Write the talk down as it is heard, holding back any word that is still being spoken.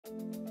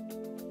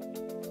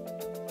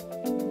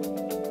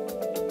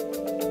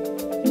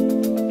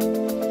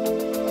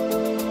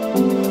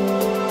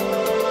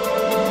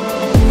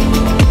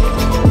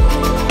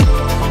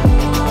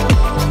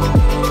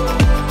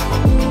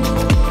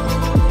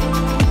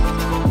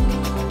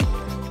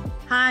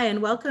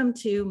and welcome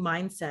to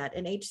MindSet,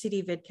 an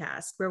HCD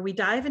vidcast, where we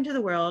dive into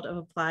the world of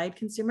applied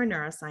consumer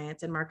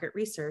neuroscience and market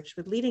research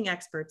with leading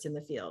experts in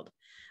the field.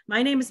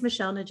 My name is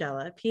Michelle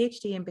Nagella,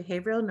 PhD in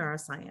behavioral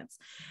neuroscience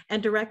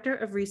and Director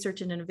of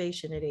Research and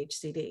Innovation at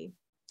HCD.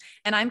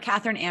 And I'm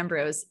Kathryn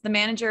Andrews, the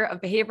Manager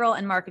of Behavioral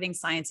and Marketing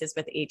Sciences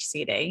with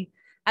HCD.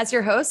 As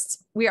your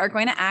hosts, we are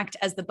going to act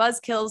as the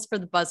buzzkills for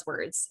the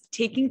buzzwords,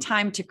 taking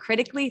time to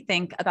critically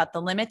think about the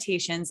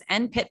limitations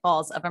and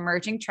pitfalls of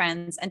emerging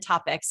trends and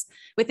topics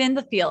within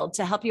the field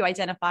to help you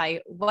identify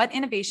what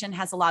innovation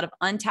has a lot of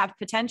untapped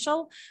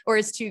potential or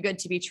is too good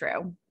to be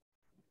true.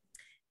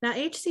 Now,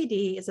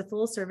 HCD is a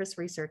full-service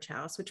research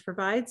house which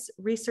provides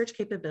research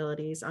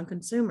capabilities on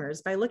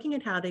consumers by looking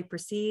at how they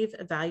perceive,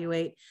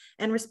 evaluate,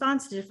 and respond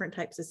to different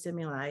types of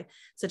stimuli,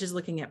 such as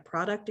looking at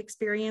product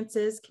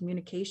experiences,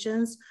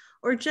 communications,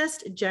 or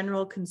just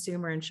general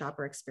consumer and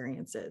shopper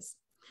experiences.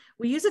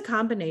 We use a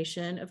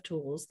combination of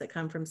tools that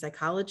come from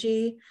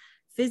psychology,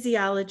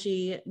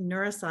 physiology,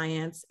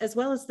 neuroscience, as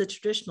well as the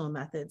traditional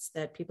methods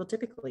that people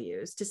typically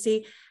use to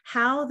see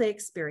how they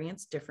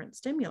experience different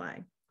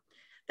stimuli.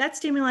 That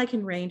stimuli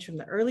can range from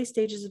the early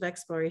stages of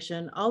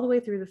exploration all the way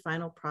through the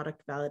final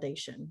product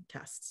validation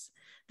tests.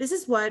 This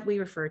is what we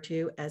refer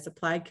to as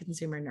applied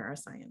consumer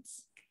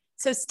neuroscience.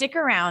 So stick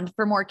around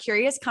for more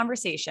curious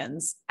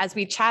conversations as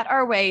we chat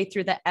our way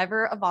through the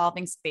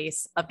ever-evolving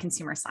space of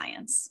consumer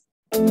science.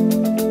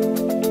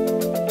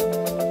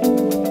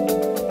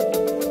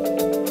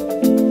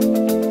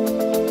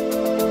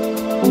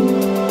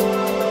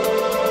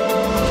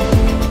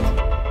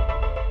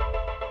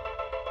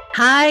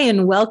 Hi,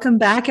 and welcome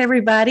back,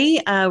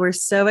 everybody. We're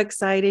so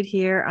excited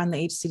here on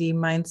the HCD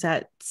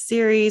Mindset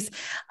series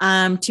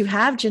to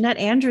have Jeanette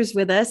Andrews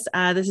with us.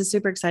 This is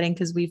super exciting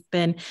because we've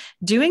been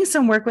doing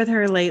some work with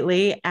her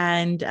lately,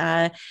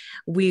 and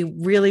we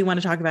really want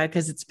to talk about it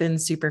because it's been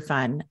super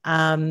fun.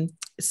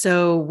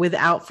 So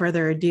without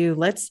further ado,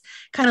 let's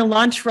kind of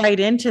launch right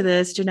into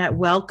this. Jeanette,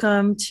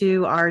 welcome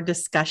to our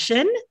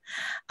discussion.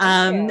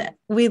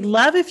 We'd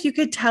love if you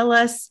could tell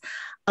us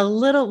a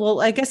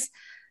little,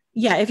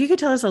 if you could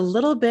tell us a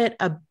little bit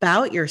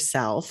about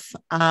yourself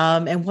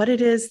and what it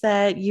is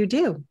that you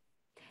do.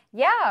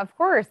 Yeah, of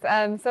course.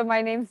 So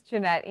my name's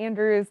Jeanette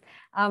Andrews.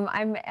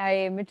 I'm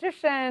a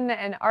magician,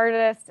 an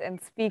artist, and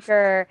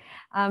speaker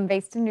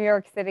based in New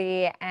York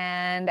City.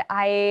 And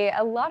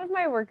a lot of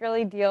my work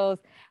really deals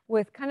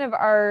with kind of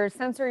our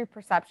sensory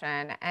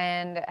perception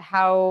and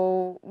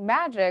how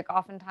magic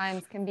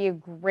oftentimes can be a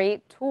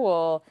great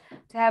tool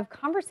to have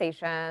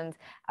conversations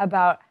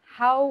about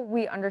how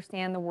we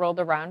understand the world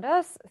around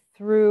us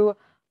through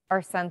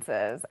our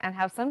senses, and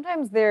how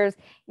sometimes there's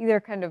either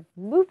kind of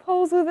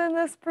loopholes within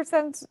this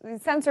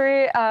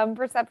sensory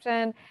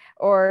perception,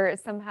 or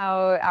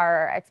somehow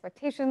our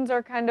expectations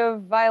are kind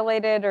of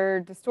violated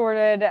or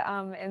distorted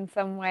in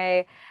some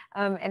way,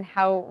 and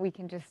how we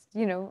can just,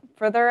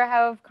 further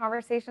have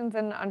conversations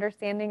and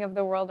understanding of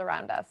the world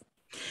around us.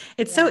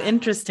 It's so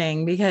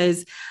interesting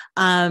because,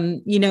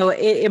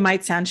 it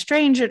might sound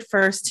strange at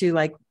first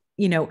to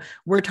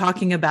we're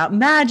talking about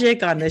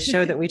magic on this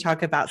show that we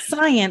talk about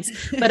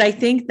science, but I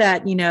think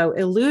that,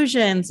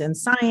 illusions and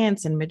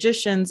science and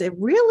magicians, it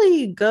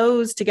really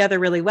goes together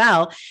really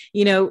well,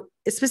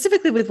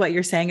 specifically with what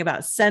you're saying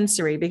about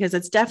sensory, because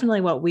it's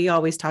definitely what we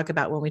always talk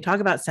about when we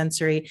talk about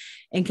sensory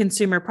in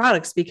consumer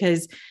products,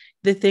 because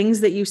the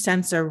things that you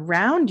sense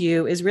around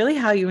you is really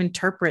how you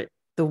interpret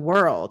the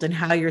world and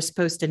how you're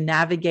supposed to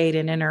navigate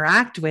and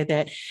interact with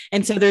it.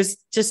 And so there's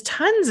just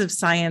tons of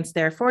science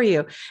there for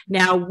you.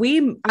 Now,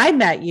 I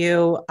met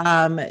you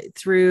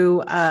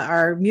through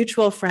our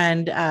mutual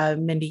friend,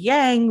 Mindy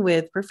Yang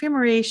with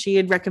perfumery. She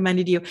had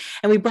recommended you,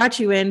 and we brought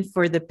you in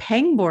for the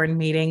Pangborn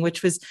meeting,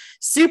 which was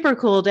super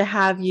cool to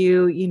have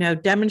you,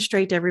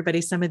 demonstrate to everybody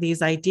some of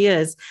these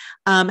ideas.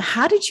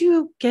 How did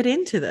you get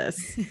into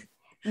this?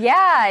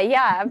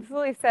 Yeah,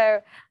 absolutely. So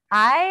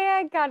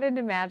I got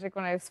into magic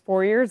when I was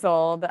 4 years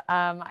old.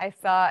 I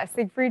saw a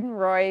Siegfried and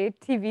Roy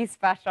TV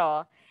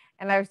special,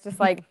 and I was just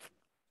like,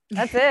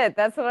 that's it.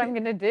 That's what I'm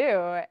going to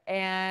do.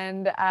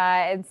 And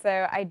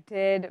so I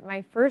did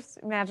my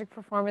first magic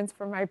performance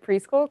for my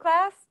preschool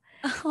class.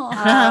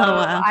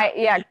 Wow.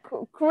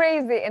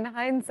 Crazy. In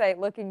hindsight,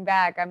 looking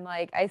back, I'm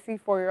like, I see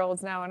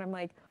 4-year-olds now, and I'm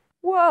like,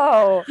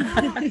 whoa.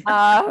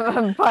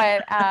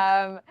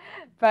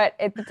 But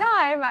at the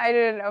time, I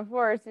didn't, of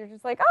course, you're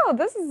just like, oh,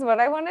 this is what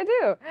I want to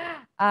do.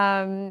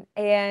 And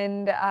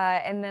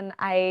then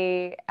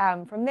I,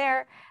 from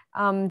there,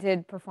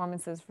 did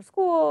performances for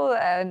school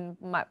and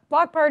my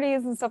block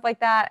parties and stuff like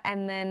that.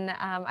 And then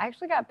I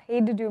actually got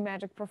paid to do a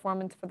magic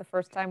performance for the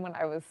first time when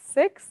I was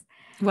 6.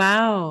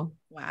 Wow.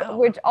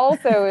 Which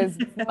also is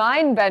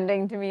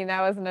mind-bending to me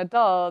now as an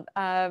adult.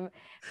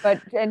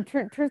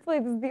 Truthfully,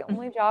 this is the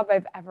only job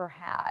I've ever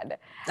had.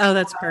 Oh,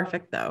 that's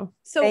perfect, though.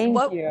 So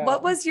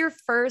what was your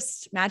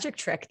first magic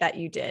trick that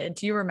you did?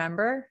 Do you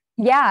remember?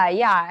 Yeah.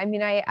 I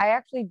mean, I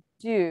actually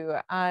do.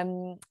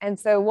 And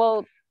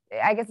so,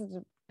 I guess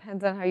it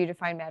depends on how you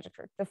define magic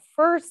trick. The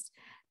first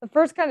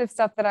kind of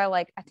stuff that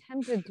I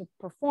attempted to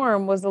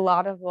perform was a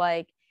lot of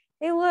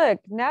hey, look,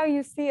 now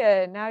you see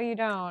it, now you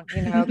don't,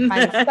 kind of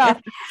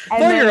stuff.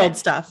 And 4-year-old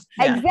stuff.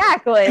 Yeah.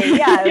 Exactly.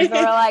 Yeah. So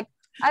we're like,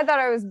 I thought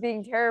I was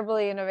being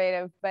terribly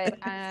innovative, but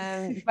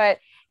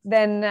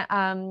then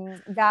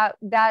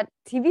that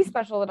TV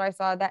special that I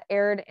saw that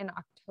aired in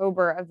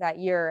October of that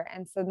year,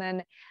 and so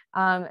then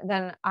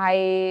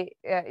I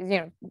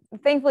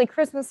thankfully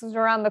Christmas was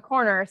around the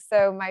corner,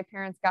 so my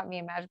parents got me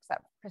a magic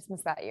set for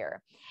Christmas that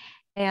year,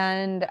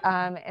 and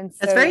so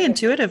that's very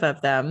intuitive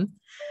of them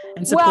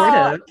and supportive.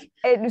 Well,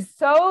 it was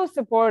so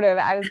supportive.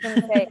 I was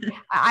going to say,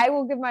 I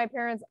will give my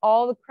parents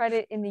all the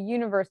credit in the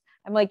universe.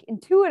 I'm like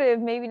intuitive,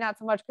 maybe not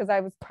so much because I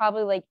was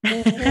probably like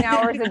 18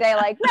 hours a day,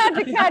 like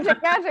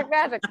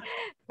magic.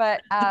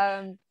 But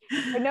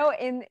no,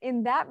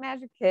 in that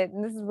magic kit,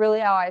 and this is really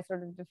how I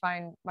sort of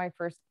define my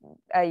first,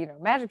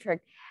 magic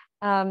trick.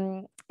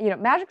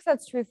 Magic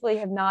sets truthfully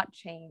have not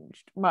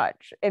changed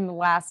much in the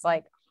last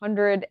like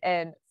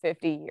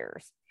 150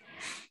 years.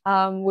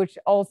 Which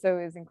also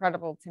is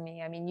incredible to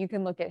me. I mean, you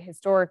can look at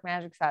historic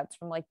magic sets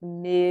from like the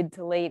mid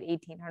to late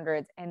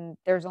 1800s, and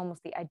there's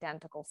almost the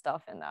identical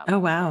stuff in them. Oh,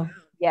 wow.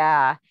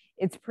 Yeah,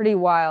 it's pretty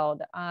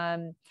wild.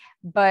 But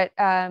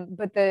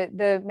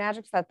the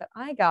magic set that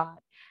I got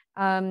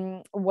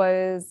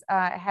was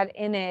had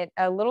in it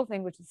a little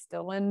thing which is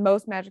still in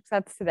most magic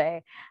sets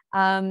today.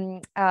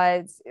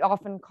 It's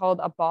often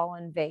called a ball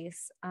and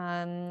vase,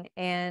 and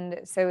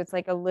so it's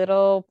like a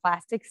little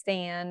plastic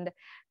stand.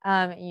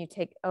 And you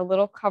take a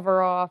little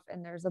cover off,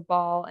 and there's a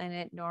ball in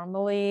it.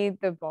 Normally,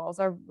 the balls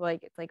are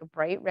like, it's like a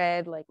bright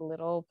red, like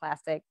little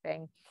plastic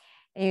thing.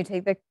 And you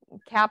take the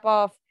cap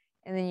off,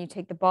 and then you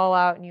take the ball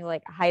out, and you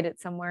like hide it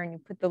somewhere, and you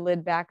put the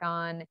lid back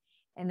on.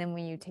 And then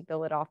when you take the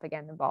lid off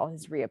again, the ball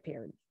has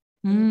reappeared.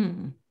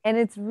 Mm. And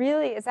it's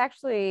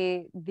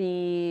actually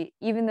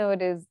even though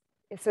it is,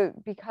 so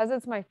because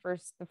it's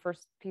the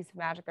first piece of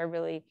magic I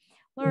really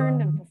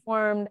learned and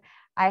performed,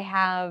 I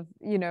have,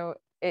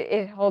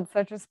 it holds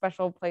such a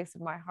special place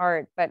in my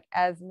heart. But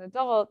as an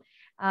adult,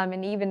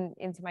 and even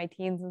into my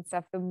teens and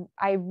stuff,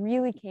 I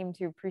really came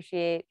to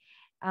appreciate,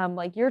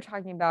 like you're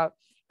talking about,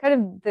 kind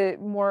of the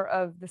more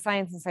of the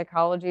science and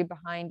psychology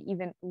behind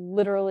even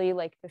literally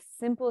like the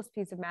simplest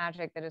piece of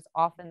magic that is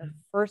often the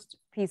first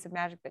piece of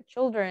magic that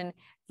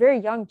very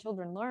young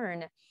children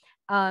learn,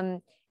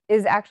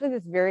 is actually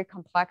this very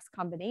complex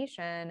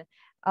combination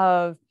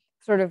of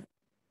sort of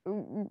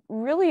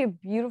really a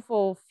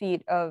beautiful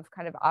feat of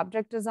kind of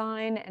object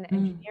design and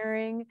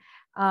engineering,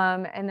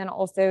 and then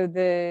also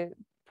the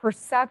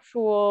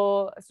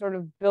perceptual sort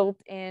of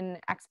built-in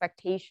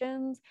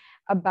expectations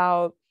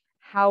about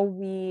how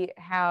we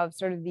have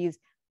sort of these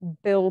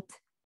built,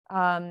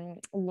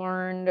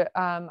 learned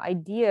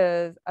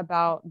ideas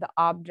about the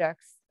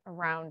objects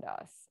around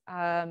us,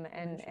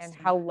 and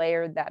how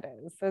layered that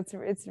is. So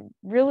it's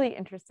really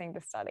interesting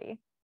to study.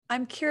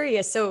 I'm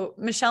curious. So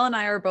Michelle and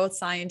I are both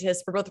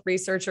scientists. We're both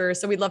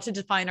researchers. So we'd love to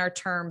define our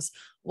terms.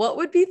 What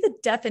would be the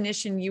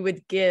definition you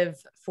would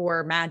give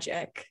for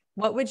magic?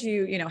 What would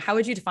how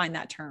would you define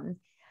that term?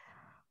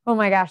 Oh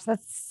my gosh,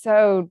 that's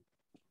so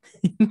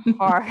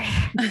hard.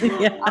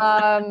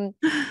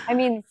 I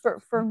mean,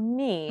 for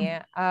me,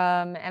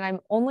 and I'm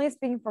only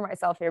speaking for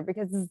myself here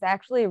because this is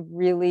actually a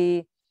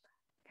really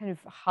kind of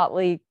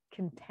hotly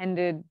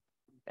contested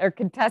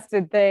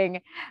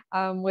thing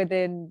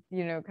within,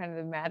 kind of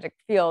the magic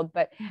field.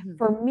 But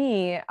for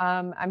me,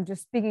 I'm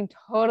just speaking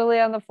totally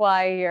on the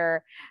fly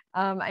here.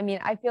 I mean,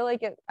 I feel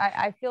like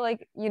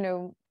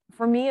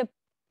for me, a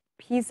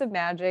piece of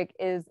magic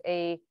is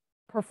a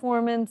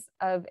performance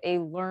of a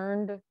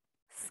learned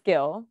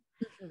skill,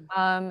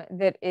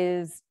 that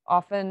is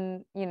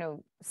often,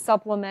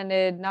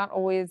 supplemented, not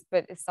always,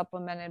 but is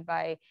supplemented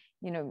by,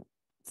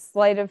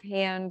 sleight of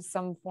hand,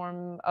 some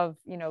form of,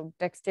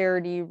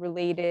 dexterity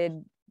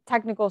related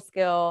technical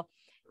skill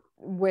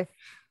with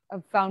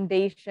a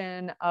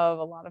foundation of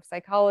a lot of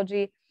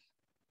psychology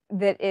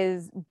that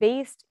is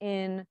based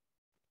in,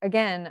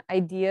 again,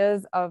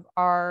 ideas of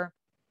our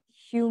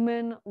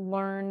human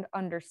learned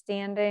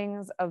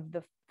understandings of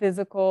the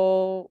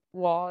physical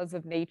laws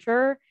of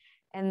nature,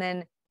 and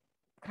then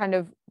kind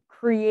of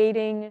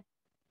creating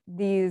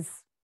these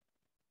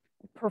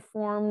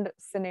performed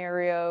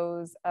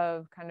scenarios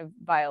of kind of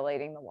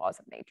violating the laws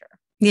of nature.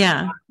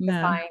 Yeah.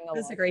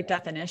 That's a great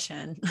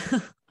definition.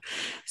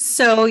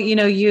 So,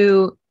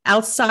 you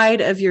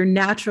outside of your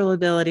natural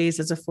abilities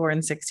as a 4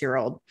 and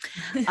 6-year-old,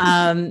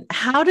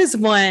 how does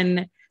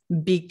one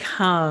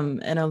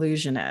become an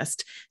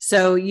illusionist?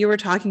 So you were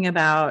talking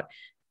about,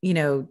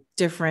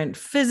 different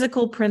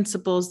physical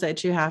principles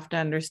that you have to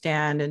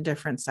understand and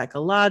different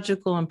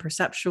psychological and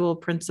perceptual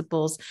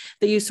principles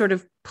that you sort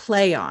of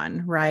play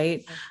on,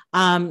 right?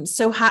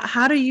 So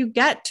how do you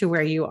get to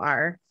where you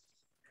are?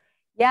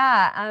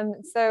 Yeah.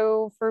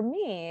 So for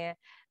me,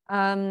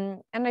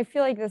 and I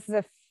feel like this is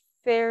a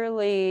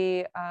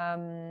fairly,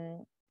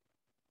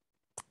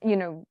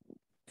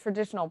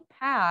 traditional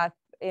path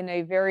in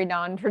a very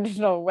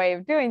non-traditional way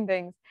of doing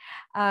things,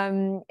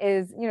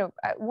 is,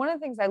 one of the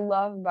things I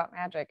love about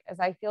magic is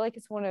I feel like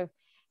it's one of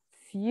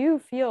few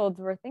fields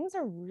where things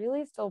are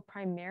really still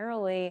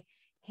primarily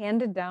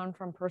handed down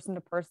from person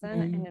to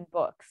person and in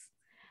books.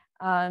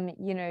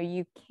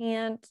 You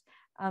can't,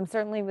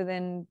 certainly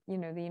within, the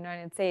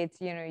United States,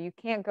 you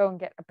can't go and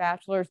get a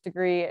bachelor's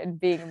degree in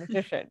being a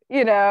magician,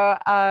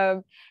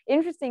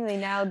 interestingly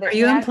now that— Are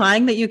you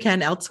implying that you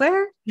can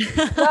elsewhere?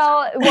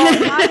 well,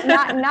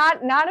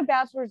 not a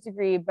bachelor's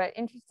degree, but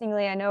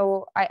interestingly, I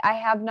know I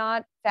have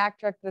not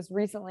fact checked this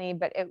recently,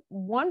 but at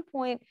one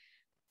point,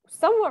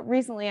 somewhat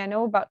recently, I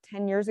know about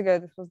 10 years ago,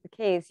 this was the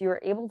case. You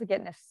were able to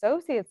get an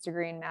associate's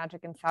degree in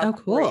magic in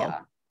South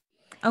Korea.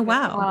 Oh,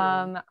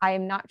 wow. I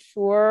am not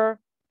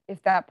sure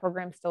if that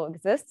program still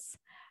exists.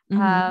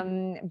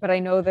 But I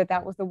know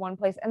that was the one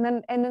place. And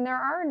then there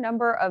are a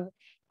number of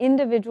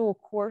individual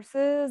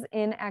courses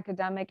in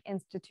academic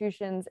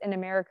institutions in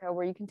America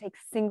where you can take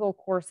single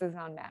courses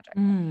on magic.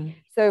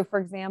 So for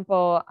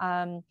example,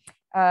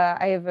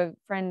 I have a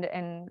friend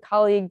and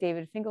colleague,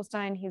 David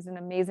Finkelstein. He's an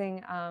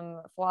amazing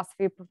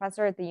philosophy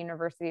professor at the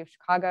University of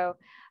Chicago.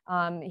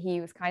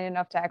 He was kind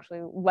enough to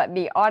actually let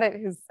me audit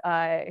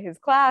his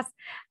class,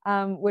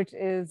 which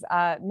is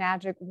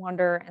Magic,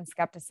 Wonder, and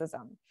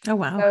Skepticism. Oh,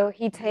 wow. So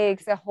he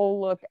takes a whole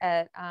look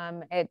at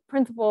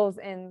principles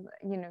in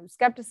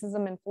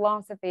skepticism and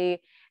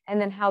philosophy,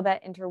 and then how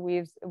that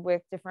interweaves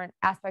with different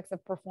aspects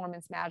of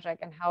performance magic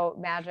and how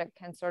magic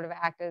can sort of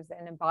act as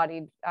an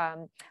embodied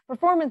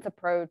performance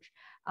approach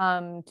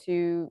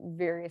to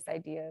various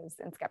ideas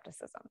in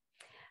skepticism.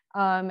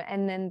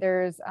 And then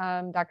there's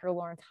Dr.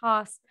 Lawrence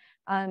Haas.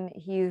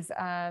 He's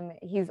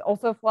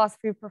also a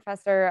philosophy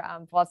professor.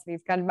 Philosophy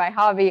is kind of my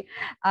hobby,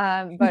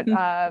 but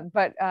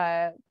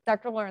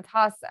Dr. Lawrence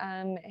Haas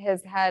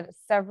has had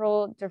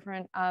several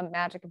different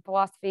magic and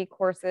philosophy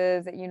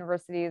courses at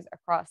universities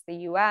across the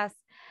U.S.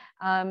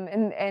 And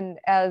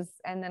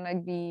then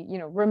I'd be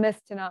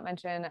remiss to not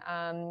mention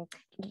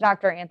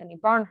Dr. Anthony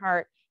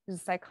Barnhart, who's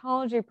a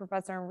psychology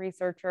professor and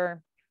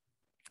researcher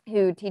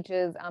who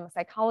teaches a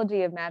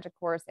psychology of magic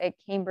course at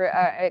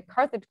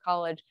Carthage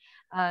College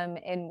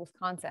in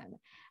Wisconsin.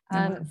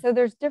 So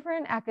there's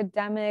different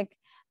academic,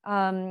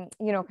 kind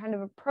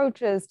of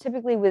approaches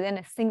typically within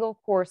a single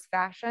course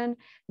fashion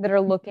that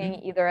are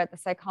looking either at the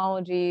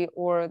psychology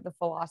or the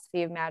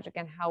philosophy of magic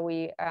and how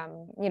we,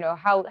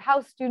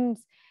 how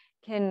students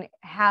can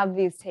have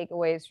these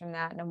takeaways from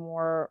that in a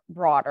more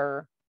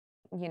broader,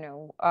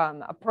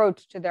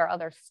 approach to their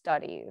other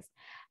studies.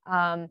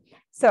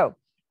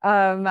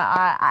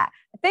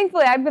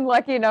 Thankfully I've been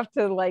lucky enough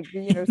to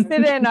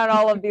sit in on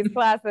all of these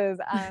classes,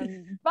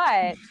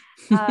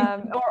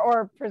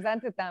 or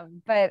present at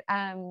them, but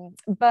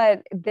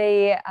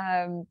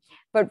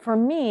for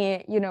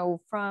me,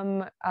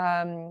 from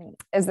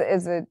as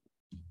a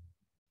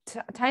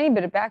tiny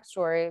bit of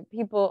backstory,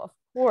 people of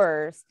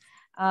course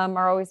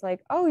are always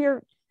like, oh,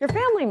 your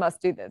family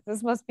must do this.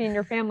 This must be in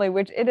your family,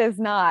 which it is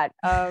not.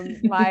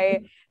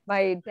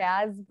 My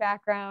dad's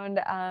background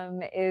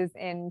is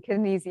in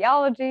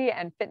kinesiology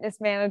and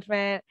fitness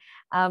management.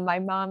 My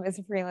mom is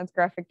a freelance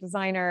graphic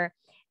designer.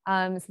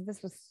 So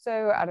this was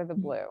so out of the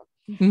blue.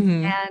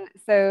 And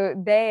so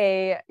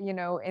they,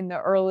 in the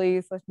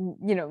early,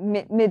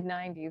 mid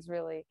 90s,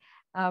 really,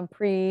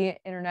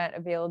 pre-internet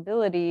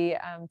availability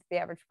to the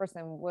average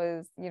person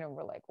was,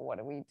 we're like, what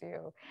do we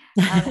do?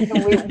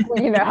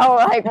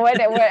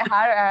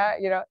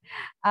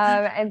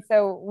 And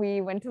so we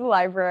went to the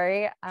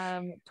library,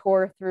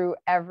 tore through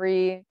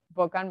every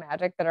book on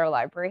magic that our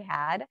library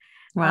had.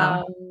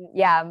 Wow.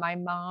 My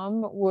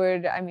mom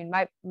would,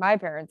 my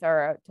parents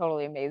are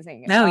totally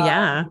amazing. Oh,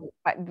 yeah.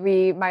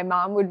 My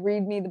mom would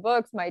read me the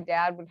books. My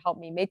dad would help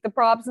me make the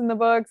props in the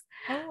books.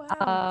 Oh,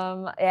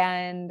 wow.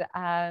 And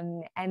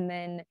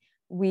then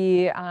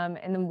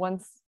and then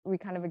once we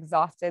kind of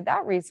exhausted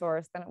that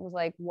resource, then it was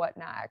like, what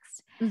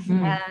next?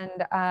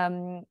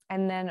 And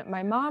then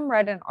my mom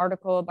read an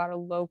article about a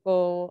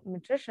local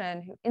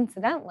magician who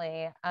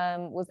incidentally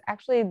was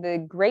actually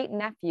the great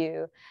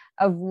nephew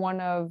of one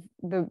of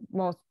the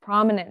most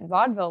prominent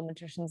vaudeville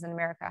magicians in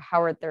America,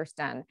 Howard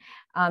Thurston.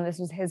 This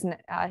was his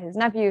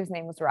nephew. His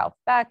name was Ralph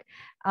Beck.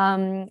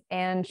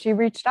 And she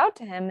reached out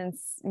to him and,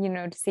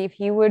 to see if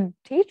he would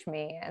teach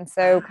me. And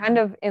so kind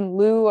of in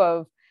lieu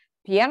of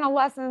piano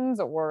lessons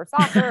or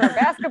soccer or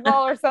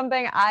basketball or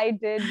something, I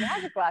did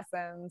magic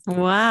lessons.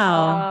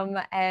 Wow.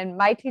 And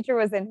my teacher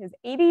was in his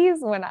 80s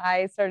when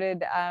I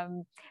started,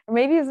 or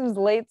maybe it was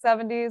late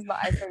 70s, but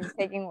I started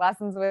taking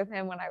lessons with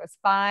him when I was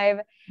 5,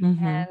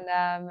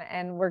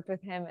 and worked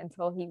with him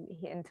until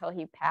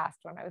he passed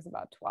when I was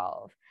about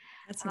 12.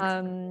 That's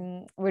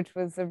which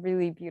was a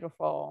really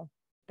beautiful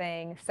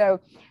thing.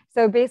 So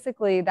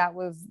basically that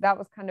was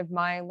kind of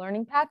my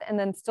learning path. And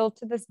then still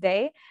to this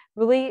day,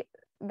 really,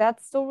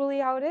 that's still really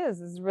how it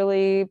is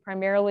really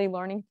primarily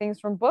learning things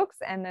from books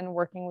and then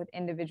working with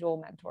individual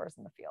mentors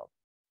in the field.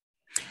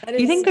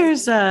 Do you think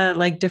there's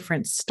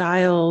different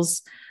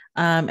styles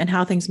and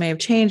how things may have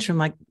changed from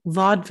like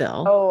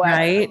vaudeville,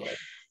 right?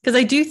 Because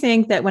I do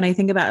think that when I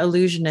think about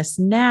illusionists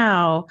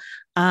now,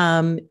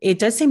 it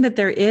does seem that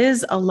there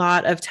is a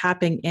lot of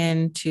tapping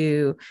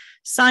into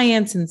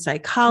science and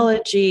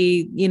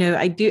psychology.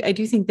 I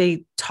do think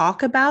they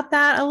talk about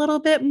that a little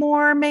bit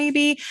more,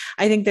 maybe.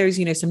 I think there's,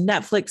 some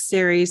Netflix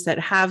series that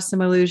have some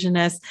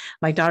illusionists.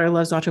 My daughter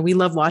loves watching, we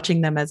love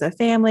watching them as a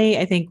family.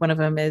 I think one of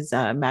them is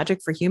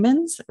Magic for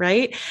Humans,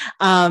 right?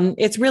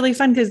 It's really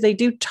fun because they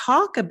do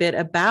talk a bit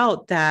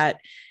about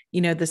that,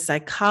 the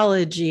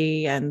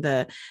psychology and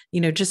the,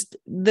 just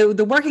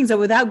the workings of,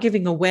 without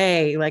giving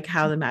away like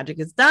how the magic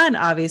is done,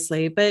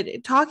 obviously,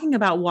 but talking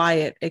about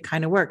why it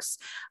kind of works.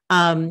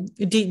 Do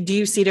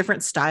you see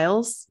different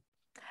styles?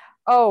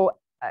 Oh,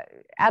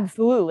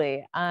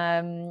 absolutely.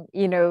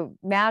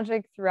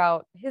 Magic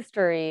throughout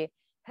history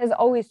has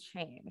always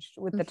changed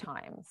with the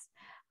times.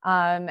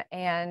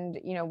 And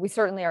we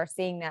certainly are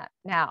seeing that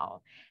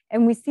now.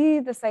 And we see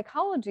the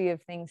psychology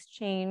of things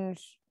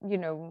change,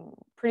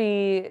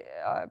 pretty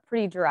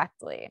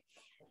directly.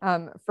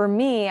 For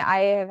me, I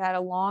have had a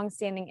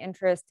long-standing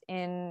interest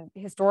in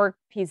historic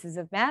pieces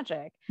of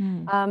magic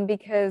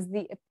because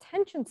the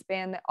attention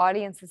span that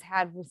audiences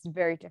had was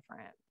very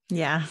different.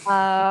 Yeah.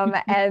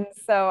 And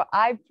so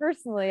I've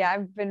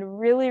been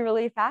really,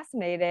 really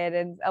fascinated,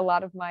 and a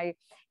lot of my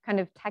kind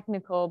of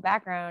technical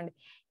background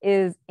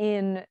is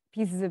in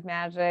pieces of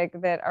magic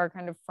that are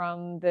kind of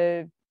from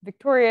the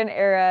Victorian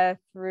era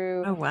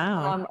through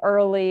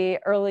early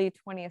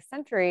 20th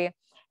century.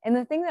 And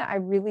the thing that I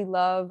really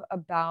love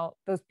about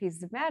those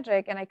pieces of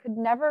magic, and I could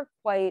never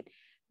quite,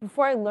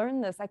 before I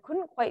learned this, I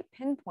couldn't quite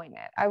pinpoint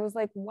it. I was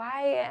like,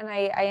 why? And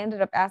I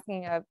ended up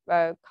asking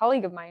a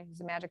colleague of mine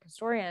who's a magic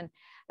historian.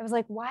 I was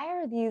like,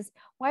 why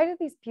do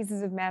these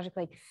pieces of magic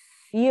like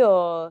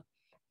feel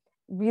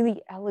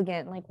really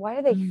elegant? Like, why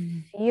do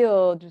they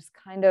feel just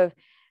kind of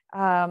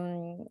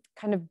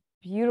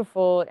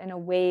beautiful in a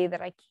way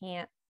that I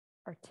can't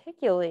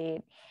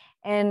articulate?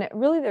 And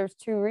really there's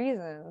two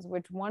reasons,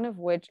 one of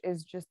which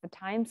is just the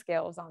time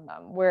scales on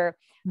them, where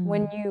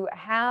when you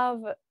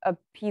have a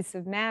piece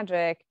of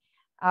magic,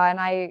 and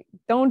I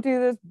don't do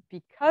this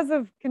because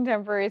of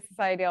contemporary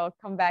society, I'll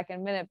come back in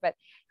a minute, but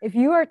if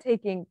you are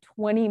taking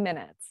 20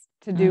 minutes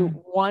to do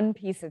one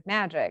piece of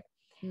magic,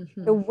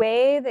 the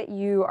way that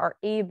you are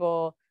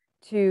able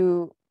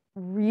to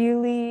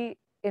really,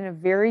 in a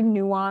very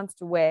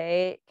nuanced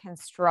way,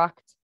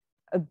 construct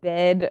a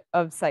bed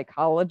of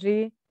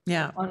psychology,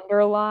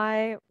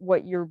 underlie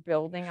what you're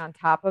building on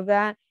top of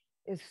that,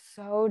 is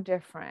so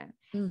different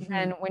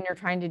than when you're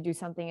trying to do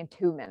something in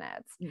 2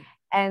 minutes.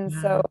 And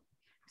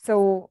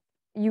so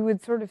you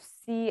would sort of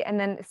see, and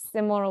then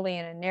similarly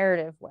in a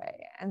narrative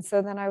way. And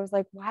so then I was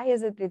like, why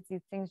is it that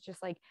these things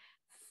just like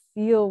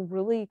feel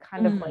really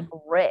kind of like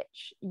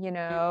rich, in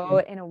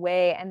a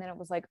way? And then it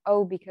was like,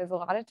 oh, because a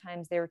lot of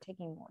times they were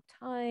taking more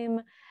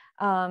time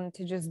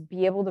to just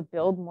be able to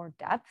build more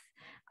depth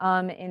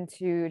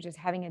into just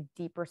having a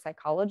deeper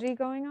psychology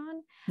going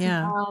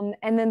on.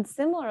 And then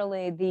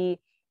similarly, the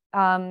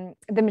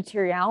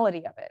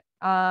materiality of it,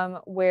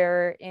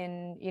 where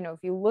in,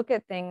 if you look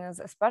at things,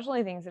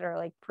 especially things that are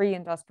like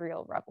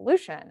pre-industrial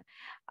revolution,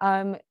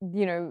 I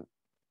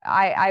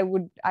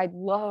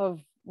love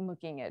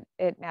looking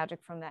at magic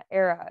from that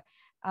era.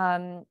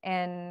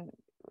 And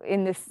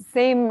in this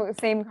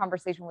same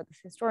conversation with this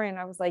historian,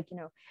 I was like,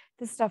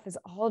 this stuff is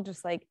all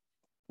just like,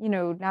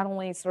 not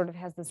only sort of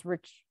has this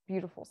rich,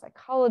 beautiful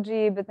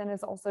psychology, but then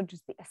it's also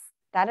just the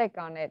aesthetic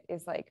on it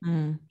is like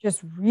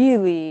just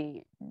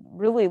really,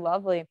 really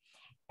lovely.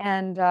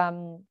 And,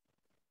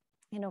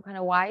 kind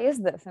of, why is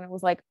this? And it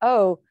was like,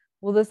 oh,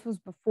 well, this was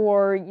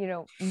before,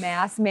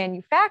 mass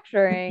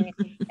manufacturing.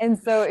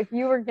 And so if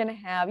you were going to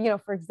have,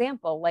 for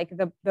example, like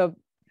the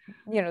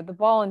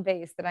ball and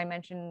vase that I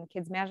mentioned in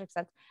kids' magic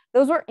sets,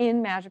 those were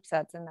in magic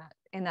sets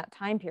in that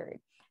time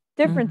period.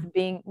 Difference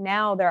being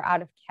now they're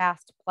out of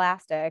cast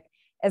plastic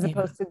as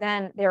opposed to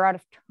then they're out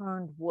of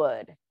turned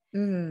wood.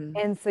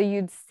 And so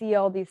you'd see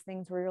all these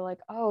things where you're like,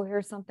 oh,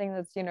 here's something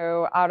that's,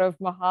 out of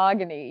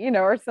mahogany,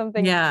 or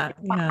something. Like,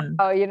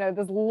 wow,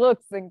 this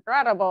looks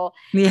incredible.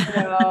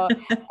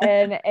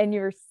 And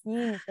you're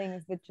seeing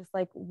things that just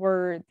like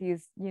were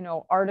these,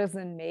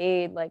 artisan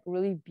made, like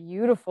really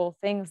beautiful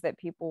things that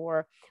people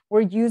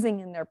were using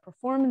in their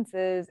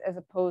performances, as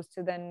opposed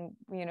to then,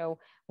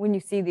 when you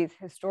see these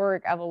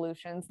historic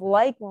evolutions,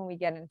 like when we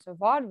get into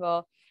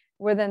vaudeville,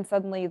 where then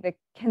suddenly the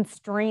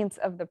constraints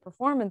of the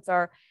performance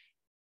are,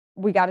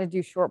 we got to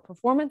do short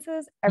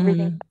performances.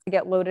 Everything has to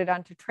get loaded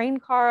onto train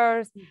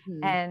cars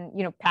and,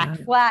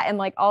 packed flat and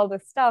like all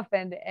this stuff.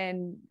 And,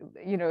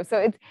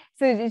 so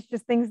it's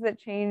just things that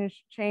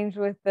change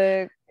with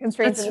the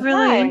constraints. That's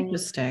really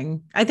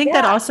interesting. I think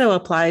that also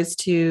applies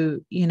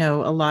to,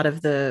 a lot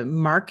of the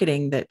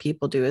marketing that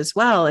people do as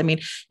well. I mean,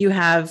 you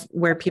have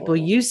where people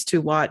used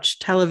to watch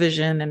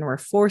television and were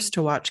forced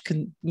to watch,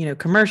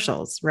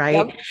 commercials,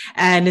 right?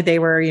 And they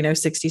were,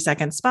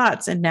 60-second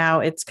spots. And now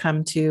it's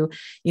come to,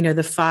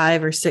 the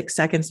 5 or 6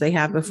 seconds they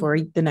have before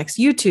the next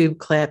YouTube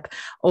clip,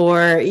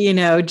 or,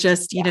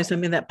 just,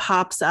 something that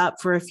pops up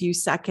for a few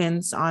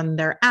seconds on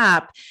their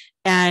app.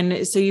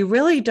 And so you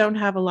really don't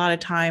have a lot of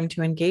time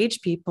to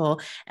engage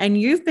people. And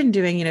you've been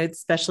doing,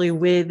 especially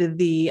with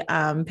the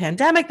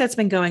pandemic that's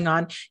been going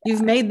on,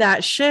 you've made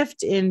that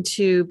shift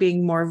into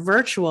being more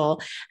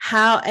virtual.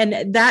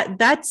 And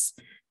that's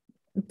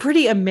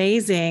pretty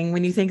amazing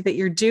when you think that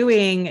you're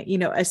doing,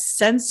 a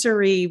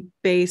sensory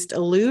based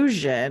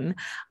illusion.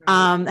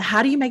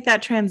 How do you make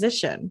that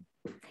transition?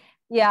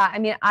 Yeah, I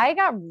mean, I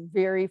got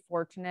very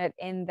fortunate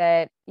in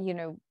that,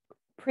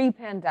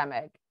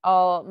 pre-pandemic,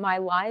 all my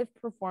live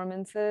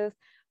performances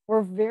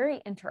were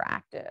very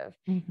interactive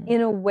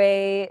in a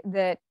way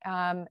that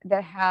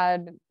that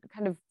had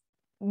kind of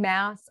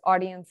mass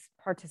audience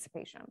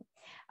participation.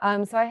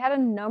 So I had a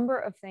number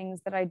of things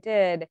that I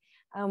did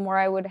where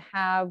I would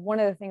have,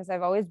 one of the things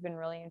I've always been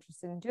really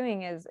interested in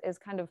doing is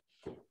kind of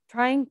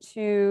trying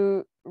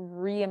to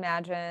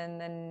reimagine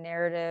the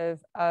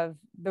narrative of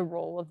the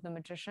role of the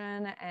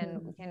magician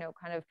and,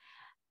 kind of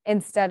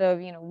instead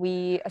of,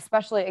 we,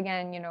 especially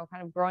again,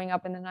 kind of growing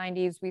up in the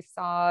 90s, we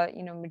saw,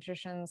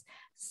 magicians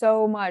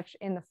so much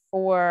in the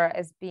fore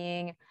as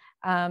being,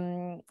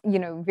 very,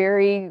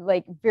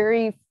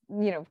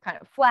 kind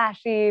of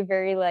flashy,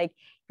 very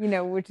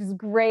which is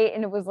great.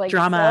 And it was like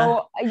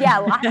drama. So, yeah,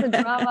 lots of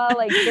drama,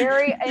 like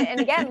very,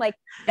 and again, like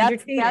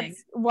that's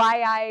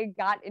why I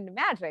got into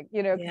magic,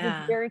 because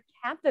it's very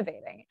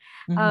captivating.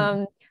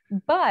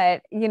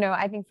 But,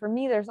 I think for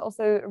me, there's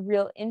also a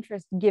real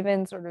interest,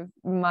 given sort of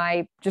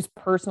my just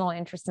personal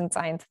interest in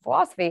science and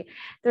philosophy.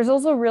 There's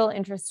also a real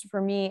interest for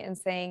me in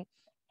saying,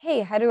 hey,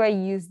 how do I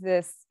use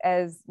this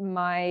as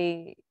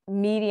my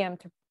medium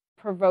to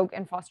provoke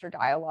and foster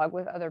dialogue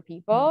with other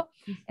people?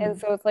 And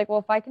so it's like, well,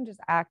 if I can just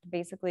act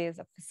basically as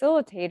a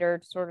facilitator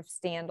to sort of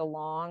stand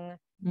along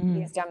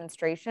these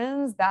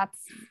demonstrations,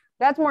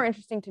 that's more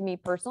interesting to me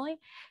personally.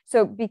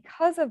 So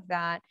because of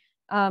that,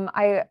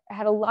 I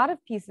had a lot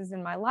of pieces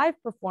in my live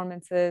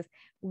performances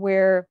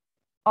where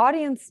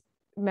audience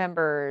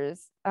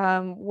members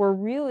were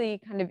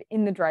really kind of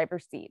in the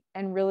driver's seat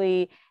and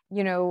really,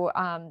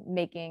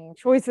 making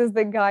choices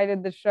that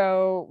guided the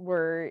show,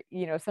 were,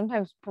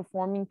 sometimes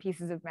performing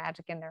pieces of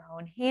magic in their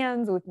own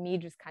hands with me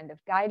just kind of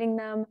guiding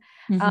them.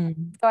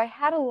 So I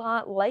had a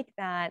lot like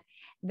that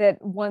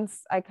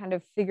once I kind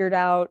of figured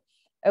out,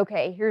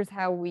 okay, here's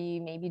how we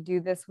maybe do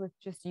this with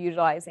just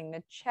utilizing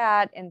the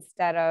chat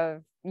instead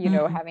of,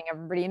 having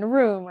everybody in a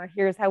room, or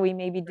here's how we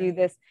maybe do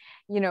this,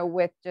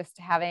 with just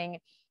having,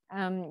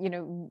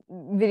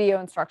 video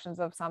instructions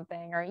of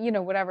something, or,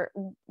 whatever,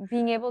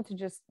 being able to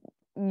just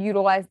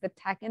utilize the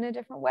tech in a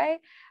different way.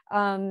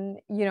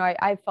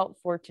 I felt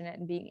fortunate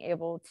in being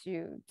able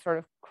to sort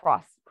of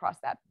cross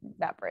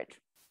that bridge.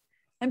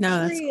 I'm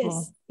curious.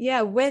 Cool.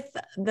 Yeah. With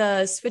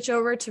the switch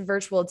over to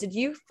virtual, did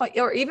you,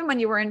 or even when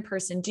you were in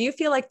person, do you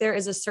feel like there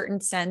is a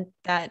certain sense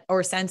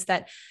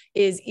that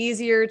is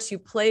easier to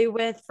play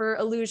with for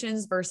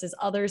illusions versus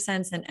other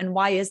sense? And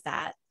why is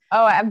that?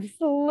 Oh,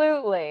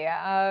 absolutely.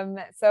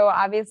 So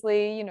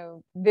obviously,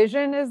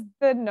 vision is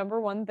the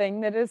number one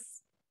thing that is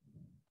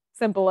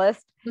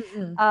simplest,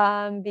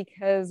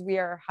 because we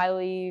are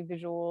highly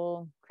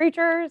visual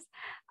creatures.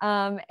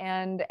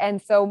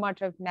 And so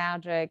much of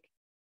magic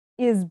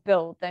is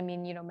built. I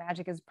mean,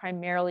 magic is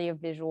primarily a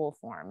visual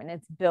form, and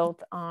it's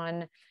built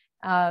on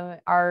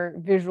our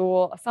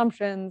visual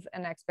assumptions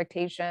and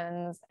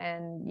expectations,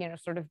 and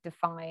sort of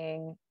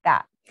defying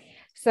that.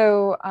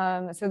 So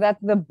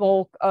that's the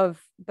bulk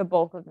of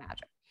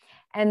magic.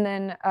 And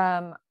then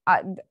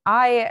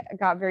I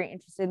got very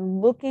interested in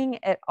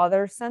looking at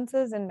other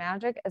senses in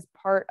magic as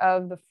part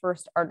of the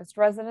first artist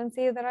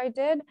residency that I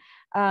did,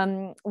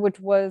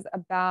 which was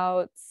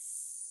about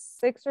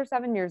 6 or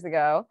 7 years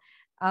ago.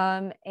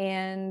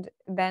 And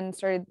then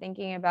started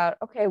thinking about,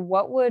 okay,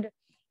 what would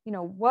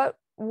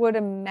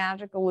a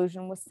magic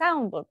illusion with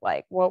sound look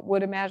like? What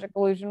would a magic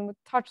illusion with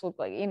touch look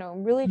like?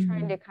 Really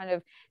trying to kind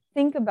of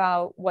think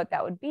about what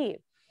that would be.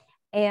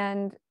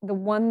 And the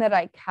one that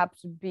I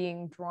kept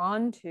being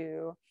drawn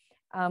to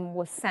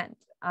was scent,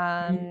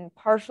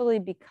 partially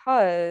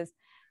because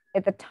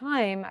at the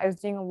time I was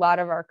doing a lot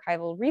of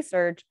archival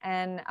research,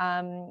 and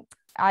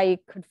I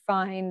could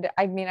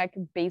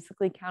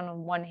basically count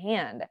on one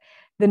hand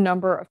the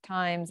number of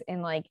times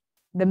in like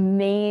the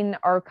main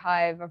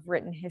archive of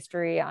written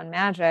history on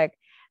magic,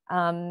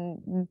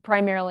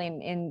 primarily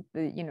in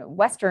the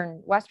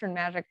Western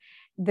magic,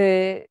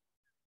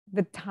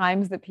 the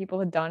times that people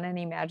had done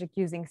any magic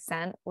using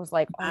scent was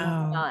like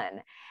almost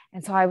none.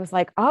 And so I was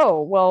like,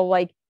 oh, well,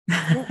 like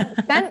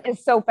scent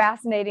is so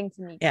fascinating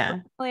to me. Yeah.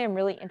 Personally, I'm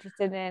really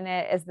interested in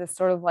it as this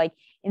sort of like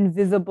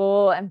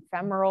invisible,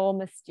 ephemeral,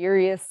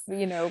 mysterious,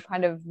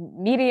 kind of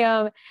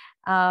medium.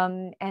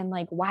 And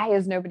like, why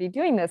is nobody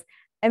doing this?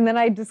 And then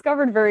I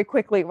discovered very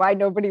quickly why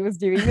nobody was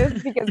doing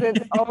this, because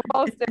it's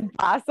almost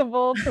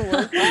impossible to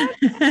work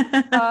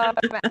with.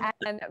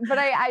 But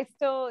I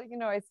still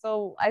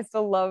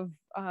love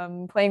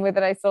playing with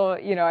it. I still,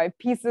 I have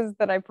pieces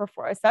that I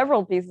perform,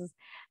 several pieces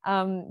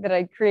that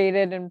I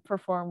created and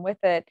perform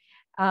with it.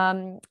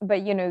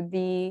 But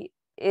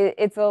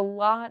it's a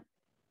lot,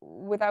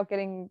 without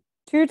getting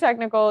too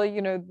technical,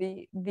 you know,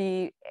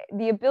 the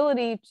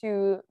ability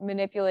to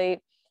manipulate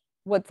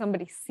what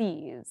somebody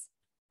sees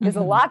is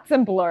a lot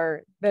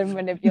simpler than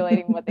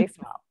manipulating what they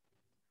smell.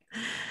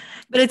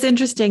 But it's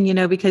interesting, you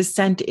know, because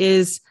scent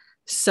is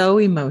so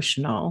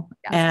emotional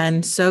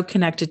and so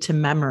connected to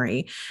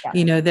memory.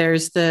 You know,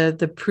 there's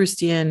the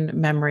Proustian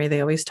memory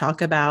they always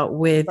talk about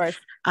with with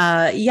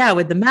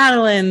the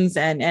Madeleines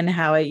and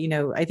how it, you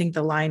know, I think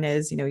the line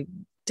is, you know,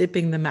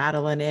 dipping the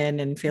Madeleine in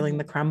and feeling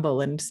the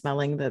crumble and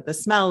smelling the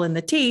smell in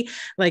the tea,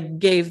 like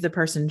gave the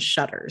person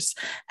shudders.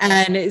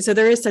 And so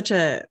there is such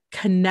a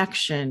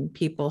connection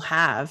people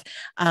have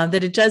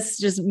that it does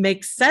just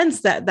make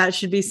sense that that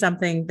should be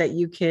something that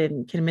you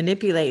can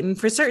manipulate. And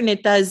for certain,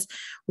 it does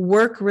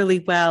work really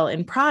well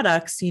in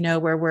products, you know,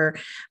 where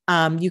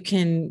you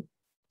can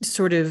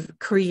sort of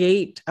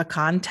create a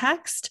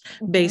context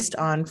based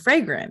on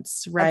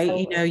fragrance, right?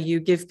 Absolutely. You know, you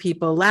give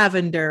people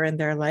lavender and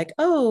they're like,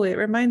 oh, it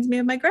reminds me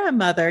of my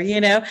grandmother,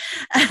 you know,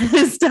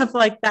 stuff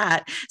like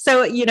that.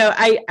 So, you know,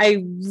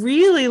 I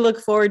really look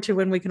forward to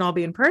when we can all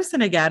be in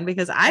person again,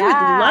 because I would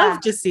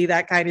love to see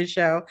that kind of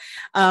show.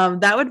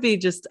 That would be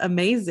just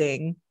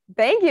amazing.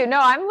 Thank you. No,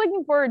 I'm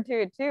looking forward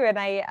to it too. And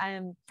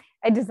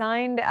I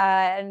designed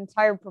an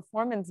entire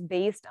performance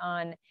based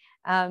on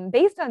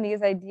these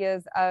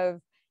ideas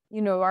of,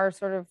 you know, our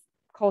sort of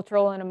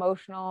cultural and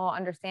emotional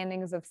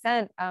understandings of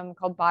scent,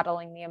 called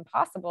Bottling the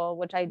Impossible,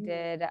 which I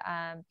did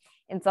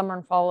in summer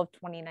and fall of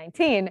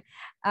 2019.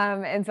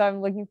 And so I'm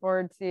looking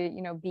forward to,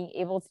 you know, being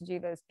able to do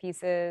those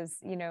pieces,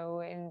 you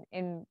know,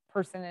 in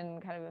person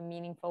in kind of a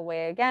meaningful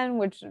way again,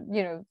 which,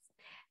 you know,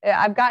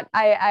 I've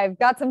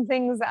got some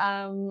things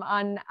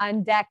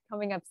on deck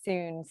coming up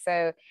soon,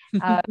 so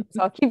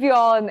I'll keep you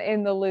all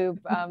in the loop.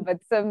 But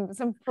some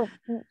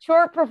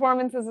short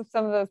performances of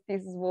some of those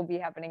pieces will be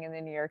happening in the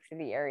New York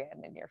City area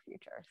in the near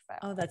future. So.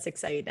 Oh, that's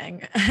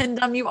exciting. And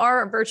you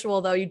are virtual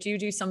though. You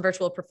do some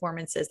virtual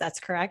performances. That's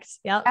correct.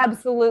 Yeah.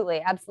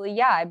 Absolutely.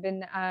 Yeah, I've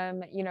been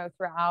you know,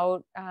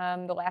 throughout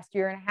the last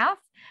year and a half.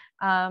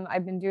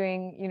 I've been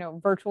doing, you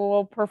know,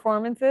 virtual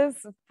performances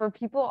for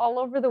people all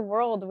over the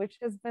world, which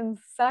has been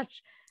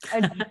such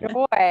a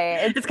joy.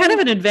 It's kind of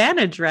an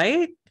advantage,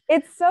 right?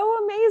 It's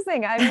so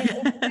amazing. I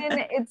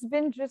mean, it's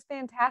been just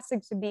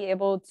fantastic to be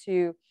able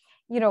to,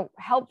 you know,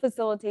 help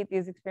facilitate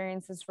these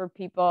experiences for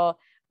people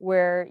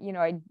where, you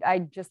know, I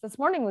just this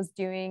morning was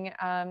doing,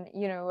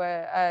 you know,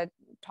 a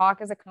talk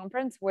as a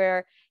conference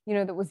where, you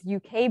know, that was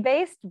UK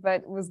based,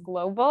 but was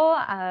global.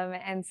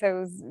 And so, it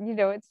was, you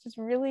know, it's just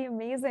really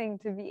amazing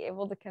to be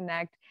able to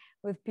connect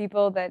with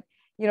people that,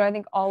 you know, I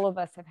think all of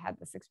us have had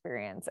this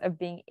experience of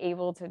being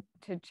able to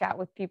chat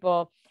with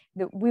people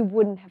that we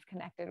wouldn't have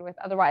connected with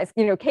otherwise,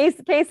 you know, case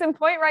in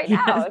point right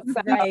now.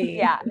 So,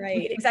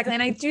 right. Exactly.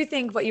 And I do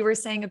think what you were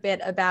saying a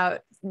bit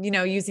about, you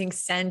know, using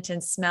scent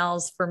and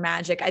smells for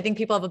magic. I think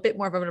people have a bit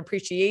more of an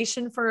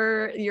appreciation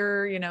for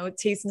your, you know,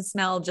 taste and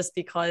smell just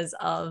because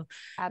of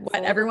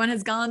what everyone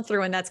has gone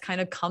through. And that's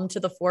kind of come to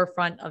the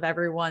forefront of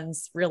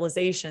everyone's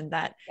realization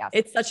that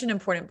it's such an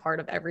important part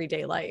of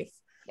everyday life.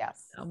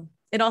 Yes.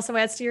 It also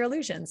adds to your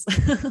illusions.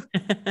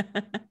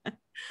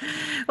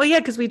 Well, yeah,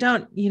 because we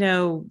don't, you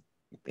know,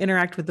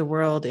 interact with the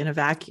world in a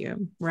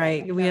vacuum,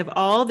 right? We have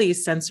all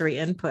these sensory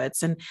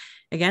inputs. And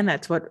again,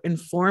 that's what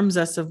informs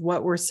us of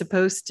what we're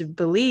supposed to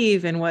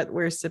believe and what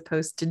we're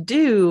supposed to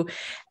do.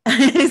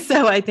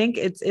 So I think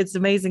it's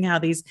amazing how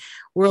these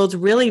worlds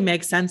really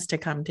make sense to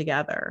come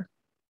together.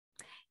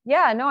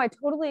 Yeah, no, I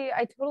totally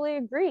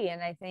agree.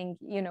 And I think,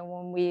 you know,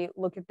 when we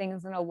look at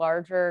things in a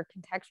larger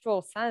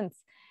contextual sense,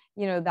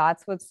 you know,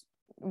 that's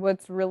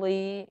what's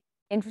really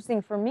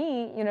interesting for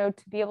me, you know,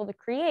 to be able to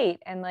create.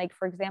 And like,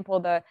 for example,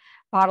 the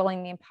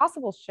Bottling the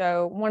Impossible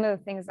show, one of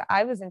the things that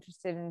I was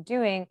interested in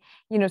doing,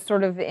 you know,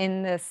 sort of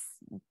in this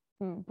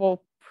both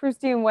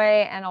Proustian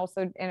way and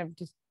also in a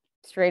just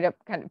straight up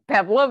kind of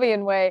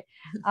Pavlovian way,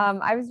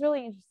 I was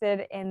really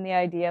interested in the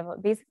idea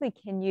of basically,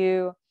 can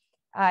you,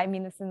 I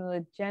mean this in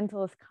the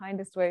gentlest,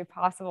 kindest way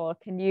possible,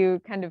 can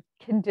you kind of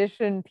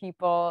condition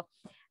people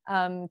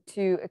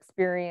to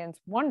experience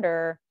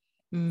wonder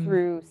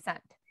through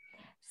scent?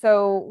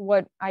 So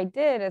what I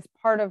did as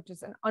part of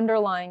just an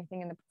underlying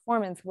thing in the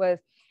performance was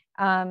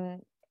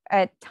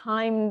at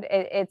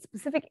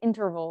specific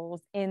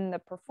intervals in the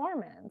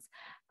performance,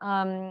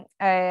 I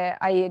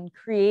had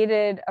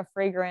created a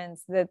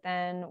fragrance that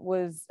then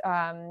was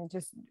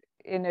just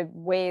in a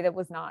way that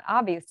was not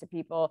obvious to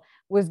people,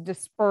 was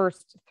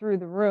dispersed through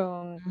the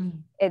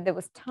room, that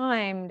was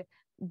timed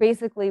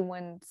basically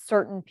when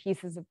certain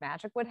pieces of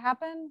magic would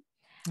happen.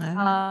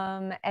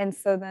 And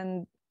so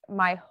then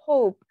my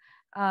hope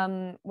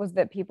was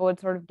that people would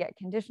sort of get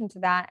conditioned to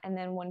that. And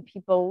then when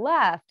people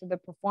left the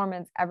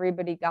performance,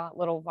 everybody got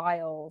little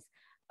vials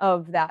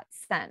of that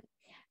scent.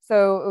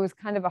 So it was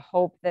kind of a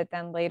hope that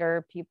then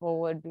later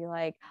people would be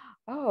like,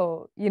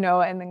 oh,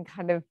 and then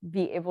kind of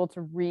be able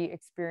to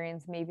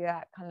re-experience maybe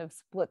that kind of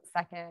split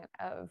second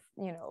of,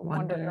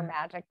 wonder or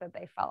magic that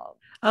they felt.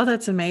 Oh,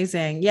 that's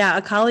amazing. Yeah.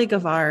 A colleague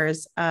of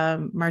ours,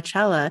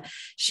 Marcella,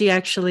 she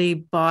actually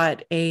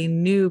bought a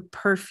new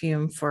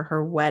perfume for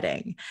her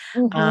wedding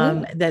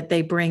that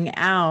they bring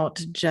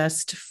out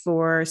just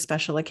for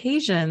special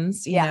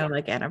occasions, you know,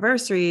 like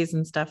anniversaries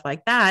and stuff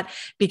like that,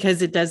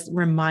 because it does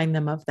remind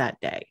them of that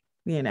day,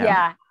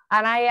 Yeah.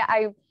 And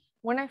I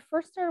when I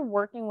first started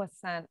working with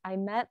scent, I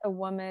met a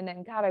woman,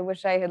 and God, I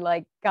wish I had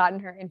like gotten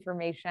her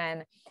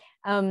information.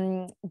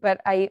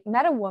 But I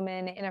met a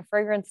woman in a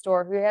fragrance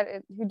store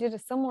who did a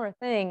similar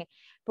thing,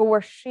 but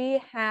where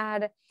she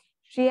had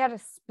a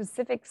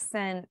specific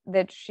scent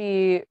that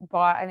she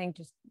bought, I think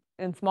just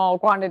in small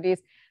quantities,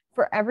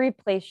 for every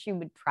place she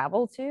would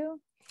travel to.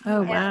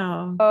 Oh,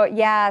 wow. Oh,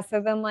 yeah. So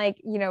then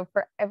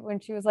when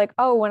she was like,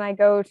 oh, when I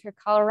go to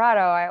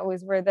Colorado, I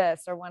always wear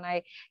this, or when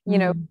I,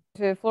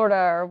 to Florida,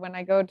 or when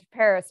I go to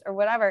Paris or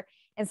whatever.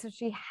 And so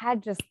she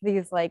had just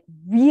these like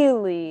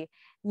really,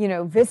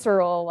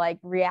 visceral like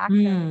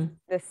reactions,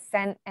 the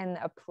scent and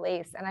a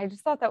place. And I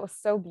just thought that was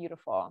so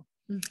beautiful.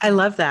 I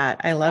love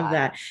that. I love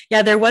that.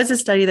 Yeah. There was a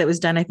study that was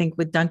done, I think,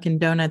 with Dunkin'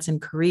 Donuts in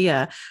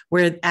Korea,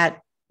 where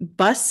at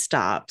bus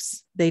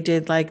stops, they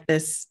did like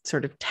this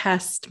sort of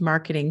test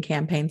marketing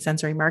campaign,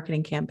 sensory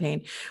marketing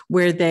campaign,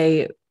 where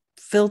they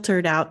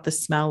filtered out the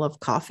smell of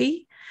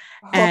coffee.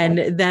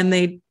 And then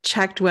they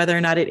checked whether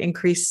or not it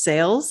increased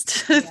sales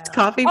to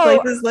coffee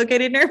places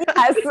located nearby.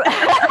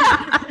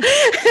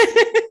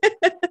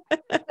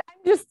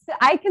 Yes.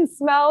 I can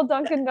smell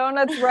Dunkin'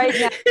 Donuts right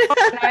now.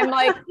 And I'm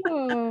like,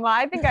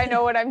 I think I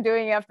know what I'm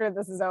doing after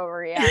this is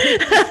over. Yeah.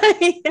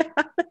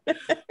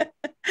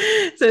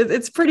 So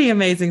it's pretty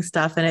amazing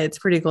stuff. And it's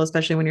pretty cool,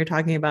 especially when you're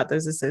talking about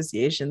those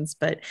associations.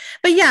 But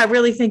yeah,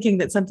 really thinking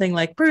that something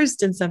like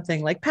Proust and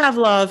something like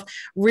Pavlov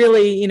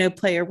really,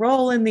 play a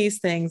role in these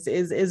things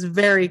is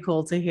very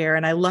cool to hear.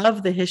 And I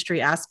love the history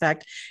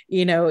aspect,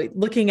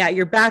 looking at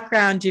your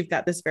background, you've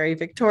got this very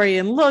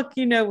Victorian look,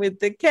 with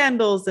the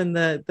candles and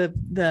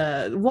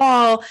the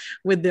wall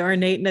with the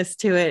ornateness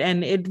to it.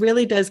 And it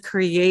really does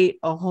create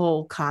a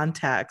whole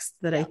context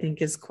that I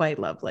think is quite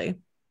lovely.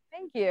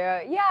 Thank you.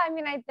 Yeah. I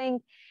mean, I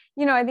think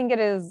it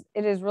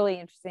is really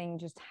interesting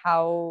just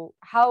how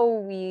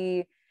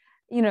we,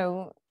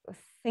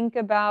 think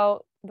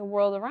about the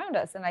world around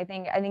us. And I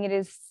think it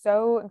is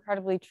so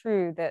incredibly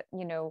true that,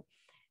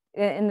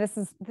 and this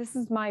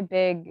is my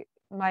big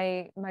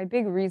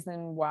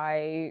reason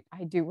why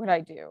I do what I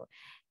do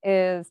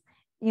is,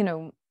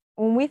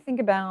 when we think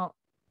about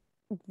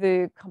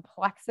the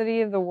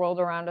complexity of the world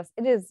around us,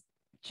 it is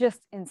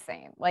just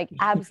insane, like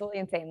absolutely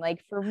insane.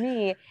 Like for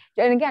me,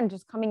 and again,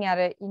 just coming at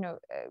it,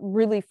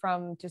 really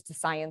from just a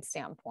science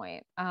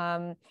standpoint,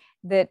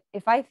 that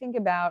if I think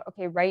about,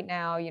 okay, right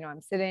now,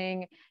 I'm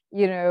sitting,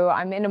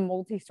 I'm in a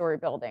multi-story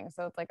building.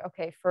 So it's like,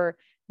 okay, for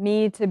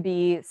me to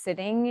be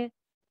sitting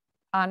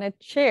on a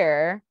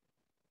chair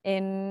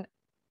in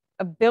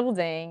a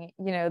building,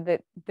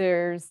 that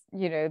there's,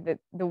 that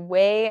the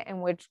way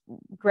in which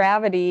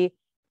gravity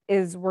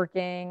is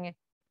working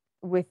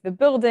with the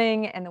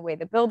building and the way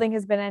the building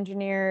has been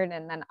engineered.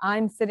 And then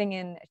I'm sitting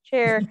in a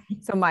chair.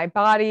 So my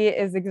body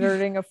is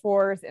exerting a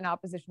force in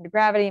opposition to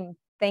gravity. And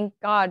thank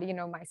God,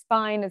 my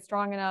spine is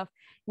strong enough,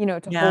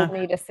 to hold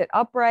me to sit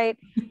upright.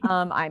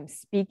 I'm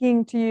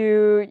speaking to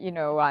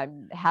you,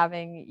 I'm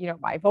having,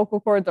 my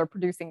vocal cords are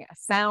producing a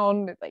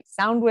sound, like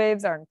sound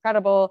waves are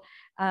incredible,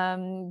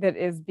 that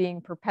is being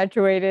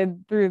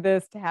perpetuated through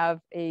this to have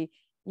a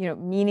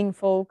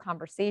meaningful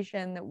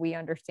conversation that we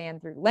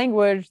understand through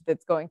language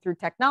that's going through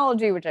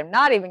technology, which I'm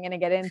not even going to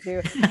get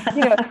into, so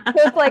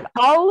it's like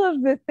all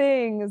of the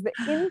things, the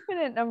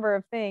infinite number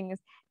of things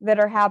that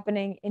are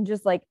happening in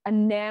just like a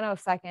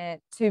nanosecond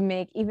to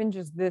make even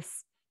just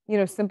this,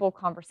 simple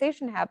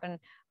conversation happen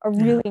are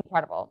really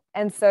incredible.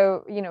 And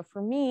so,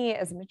 for me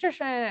as a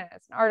magician,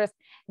 as an artist,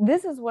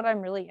 this is what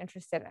I'm really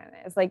interested in.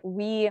 It's like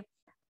we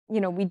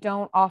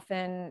don't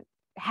often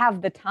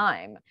have the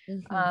time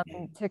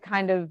to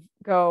kind of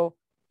go,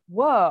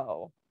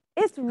 whoa,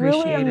 it's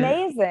really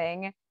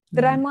amazing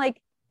that I'm like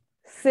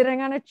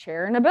sitting on a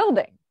chair in a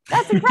building.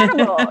 That's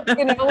incredible.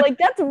 Like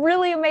that's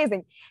really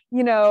amazing,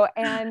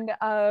 and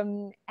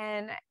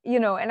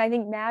I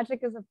think magic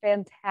is a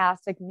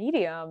fantastic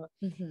medium,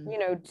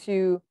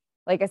 to,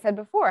 like I said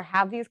before,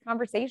 have these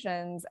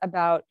conversations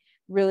about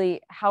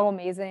really how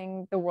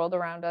amazing the world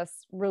around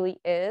us really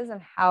is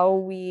and how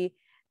we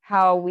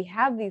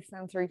have these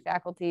sensory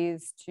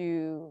faculties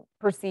to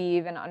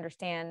perceive and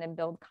understand and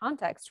build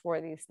context for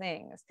these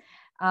things.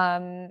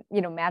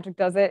 Magic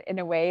does it in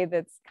a way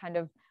that's kind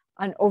of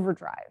on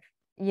overdrive,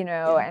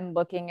 and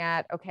looking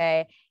at,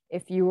 okay,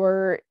 if you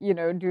were,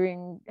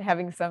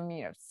 having some,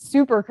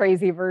 super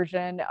crazy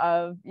version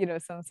of,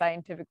 some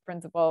scientific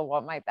principle,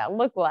 what might that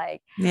look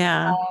like?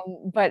 Yeah.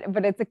 But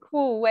it's a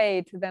cool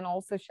way to then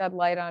also shed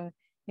light on,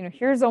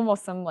 here's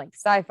almost some like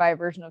sci-fi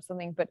version of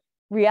something, but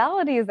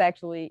reality is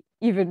actually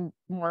even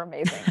more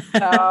amazing.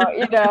 So,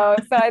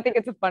 so I think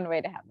it's a fun way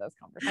to have those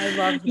conversations.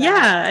 I love that.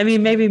 Yeah. I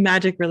mean, maybe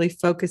magic really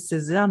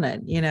focuses on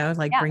it,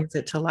 like Yeah. brings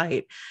it to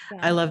light. Yeah.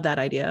 I love that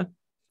idea.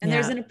 And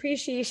there's an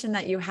appreciation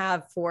that you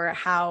have for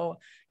how,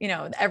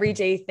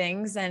 everyday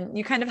things. And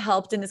you kind of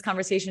helped in this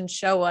conversation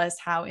show us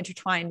how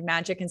intertwined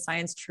magic and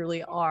science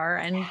truly are.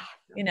 And,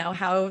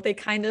 how they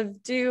kind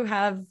of do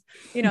have,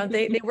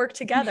 they work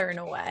together in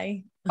a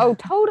way. Oh,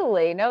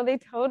 totally. No, they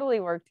totally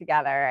work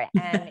together.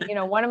 And,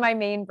 one of my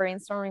main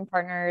brainstorming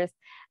partners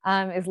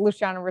is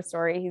Luciano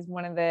Ristori. He's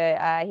one of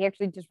he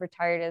actually just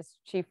retired as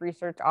Chief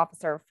Research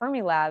Officer of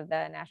Fermilab,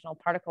 the National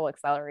Particle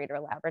Accelerator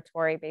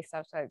Laboratory based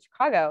outside of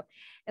Chicago.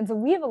 And so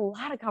we have a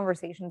lot of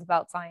conversations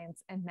about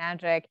science and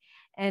magic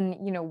and,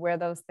 where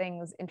those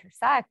things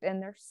intersect.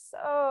 And they're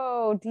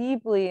so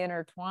deeply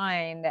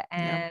intertwined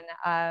and,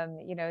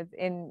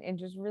 in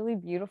just really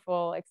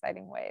beautiful,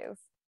 exciting ways.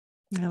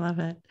 I love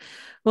it.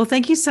 Well,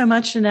 thank you so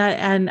much, Jeanette.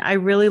 And I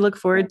really look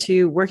forward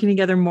to working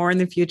together more in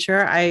the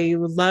future. I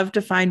would love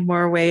to find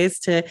more ways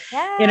to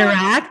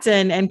interact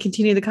and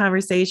continue the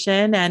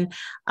conversation. And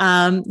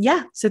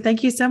so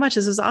thank you so much.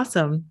 This was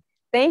awesome.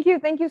 Thank you.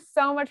 Thank you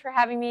so much for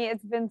having me.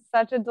 It's been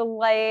such a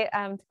delight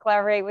to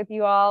collaborate with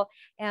you all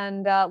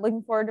and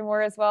looking forward to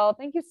more as well.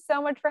 Thank you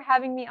so much for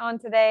having me on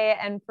today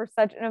and for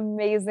such an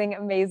amazing,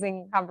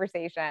 amazing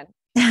conversation.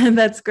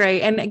 That's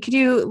great. And could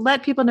you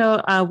let people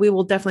know, we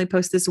will definitely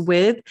post this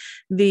with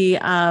the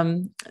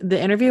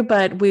interview,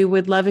 but we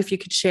would love if you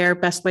could share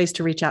best ways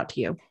to reach out to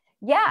you.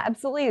 Yeah,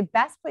 absolutely. The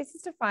best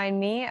places to find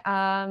me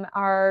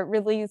are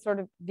really sort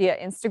of via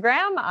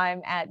Instagram.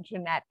 I'm at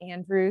Jeanette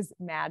Andrews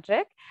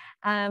Magic.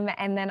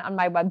 And then on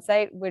my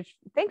website, which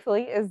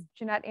thankfully is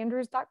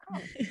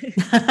JeanetteAndrews.com.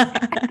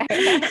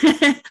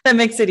 That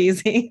makes it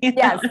easy.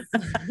 Yes.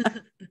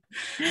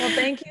 Well,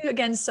 thank you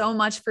again so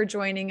much for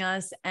joining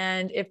us.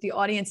 And if the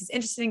audience is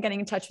interested in getting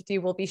in touch with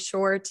you, we'll be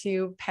sure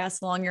to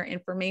pass along your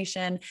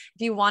information. If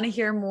you want to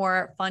hear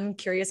more fun,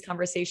 curious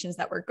conversations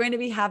that we're going to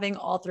be having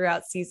all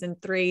throughout season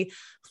 3,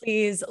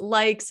 please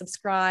like,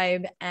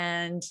 subscribe,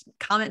 and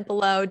comment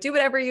below. Do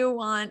whatever you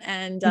want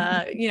and,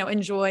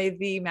 enjoy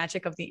the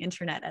magic of the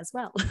internet as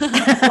well.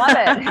 Love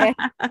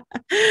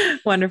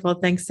it. Wonderful.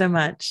 Thanks so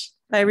much.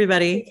 Bye,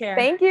 everybody.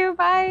 Thank you.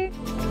 Bye.